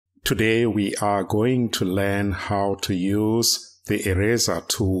Today we are going to learn how to use the eraser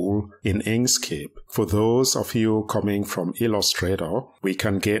tool in Inkscape. For those of you coming from Illustrator, we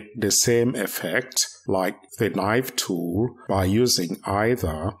can get the same effect like the knife tool by using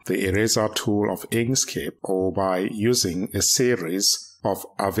either the eraser tool of Inkscape or by using a series of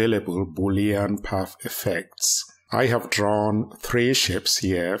available Boolean path effects. I have drawn 3 shapes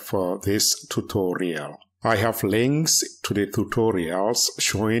here for this tutorial. I have links to the tutorials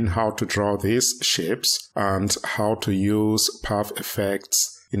showing how to draw these shapes and how to use path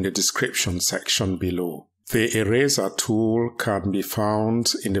effects in the description section below. The eraser tool can be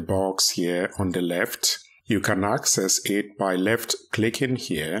found in the box here on the left. You can access it by left-clicking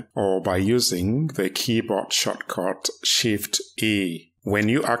here or by using the keyboard shortcut Shift-A. When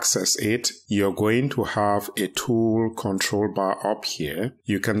you access it, you're going to have a tool control bar up here.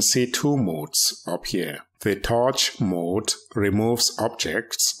 You can see 2 modes up here. The touch mode removes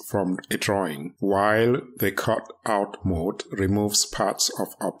objects from a drawing, while the cut out mode removes parts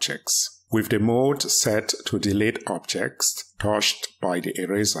of objects. With the mode set to delete objects touched by the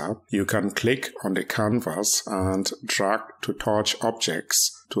eraser, you can click on the canvas and drag to touch objects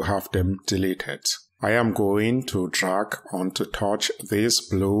to have them deleted. I am going to drag on to touch these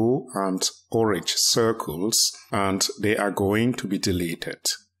blue and orange circles, and they are going to be deleted.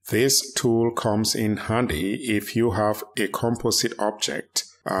 This tool comes in handy if you have a composite object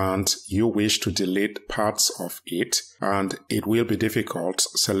and you wish to delete parts of it, and it will be difficult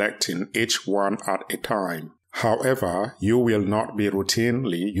selecting each one at a time. However, you will not be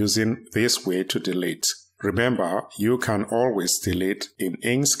routinely using this way to delete. Remember, you can always delete in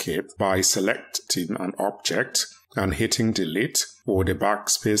Inkscape by selecting an object and hitting delete or the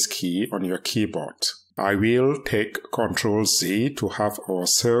backspace key on your keyboard. I will take Ctrl-Z to have our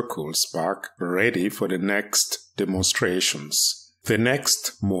circles back ready for the next demonstrations. The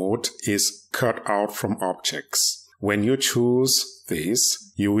next mode is cut out from objects. When you choose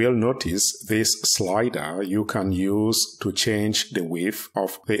this, you will notice this slider you can use to change the width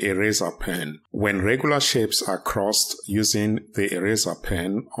of the eraser pen. When regular shapes are crossed using the eraser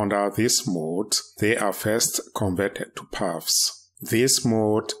pen under this mode, they are first converted to paths. This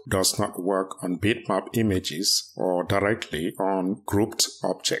mode does not work on bitmap images or directly on grouped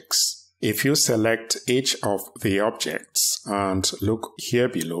objects. If you select each of the objects and look here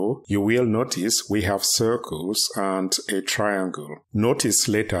below, you will notice we have circles and a triangle. Notice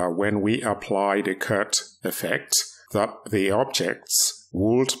later when we apply the cut effect that the objects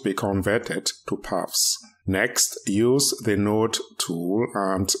would be converted to paths. Next, use the node tool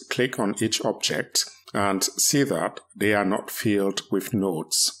and click on each object and see that they are not filled with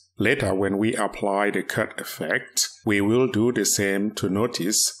nodes. Later, when we apply the cut effect, we will do the same to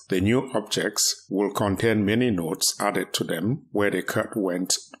notice the new objects will contain many nodes added to them where the cut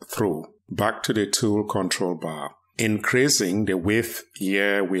went through. Back to the tool control bar. Increasing the width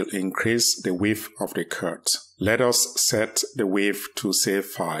here will increase the width of the cut. Let us set the width to say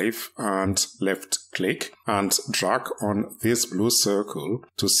 5 and left-click and drag on this blue circle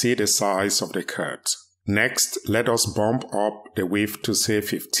to see the size of the cut. Next, let us bump up the width to say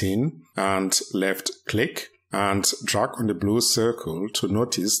 15 and left-click and drag on the blue circle to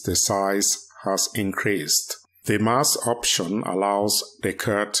notice the size has increased. The mask option allows the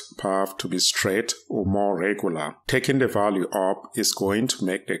cut path to be straight or more regular. Taking the value up is going to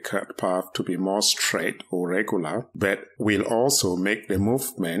make the cut path to be more straight or regular, but will also make the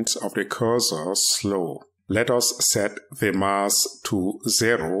movement of the cursor slow. Let us set the mask to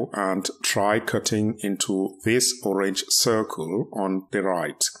 0 and try cutting into this orange circle on the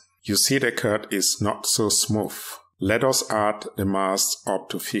right. You see the cut is not so smooth. Let us add the mask up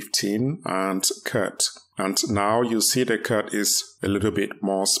to 15 and cut. And now you see the cut is a little bit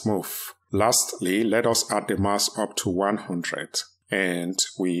more smooth. Lastly, let us add the mask up to 100. And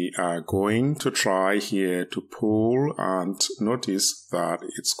we are going to try here to pull and notice that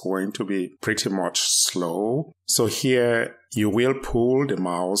it's going to be pretty much slow. So here you will pull the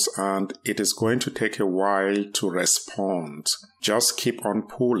mouse and it is going to take a while to respond. Just keep on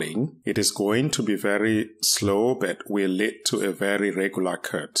pulling. It is going to be very slow but will lead to a very regular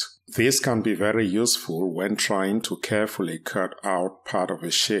cut. This can be very useful when trying to carefully cut out part of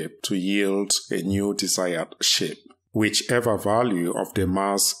a shape to yield a new desired shape. Whichever value of the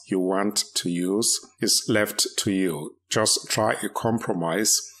mask you want to use is left to you. Just try a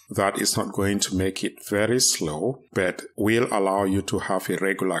compromise that is not going to make it very slow, but will allow you to have a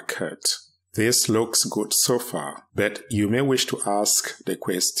regular cut. This looks good so far, but you may wish to ask the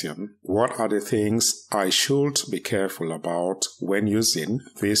question, what are the things I should be careful about when using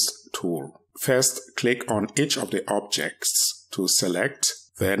this tool? First, click on each of the objects to select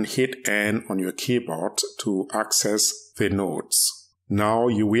then hit N on your keyboard to access the nodes. Now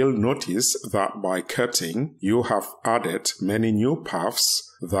you will notice that by cutting, you have added many new paths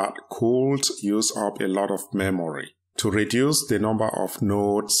that could use up a lot of memory. To reduce the number of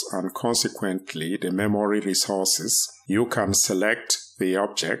nodes and consequently the memory resources, you can select the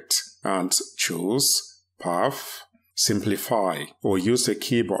object and choose Path, Simplify, or use the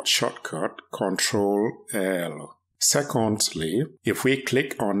keyboard shortcut Ctrl-L. Secondly, if we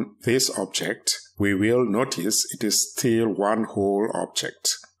click on this object, we will notice it is still one whole object.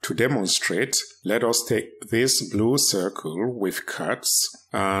 To demonstrate, let us take this blue circle with cuts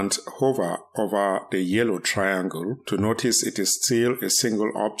and hover over the yellow triangle to notice it is still a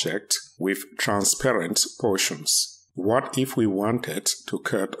single object with transparent portions. What if we wanted to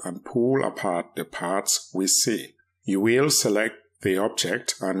cut and pull apart the parts we see? You will select the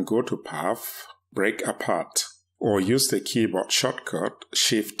object and go to Path, Break Apart, or use the keyboard shortcut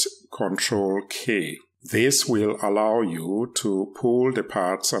Shift-Ctrl-K. This will allow you to pull the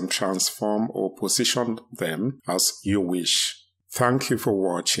parts and transform or position them as you wish. Thank you for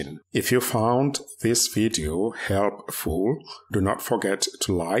watching. If you found this video helpful, do not forget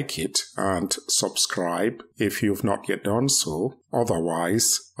to like it and subscribe if you've not yet done so.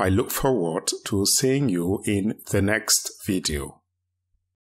 Otherwise, I look forward to seeing you in the next video.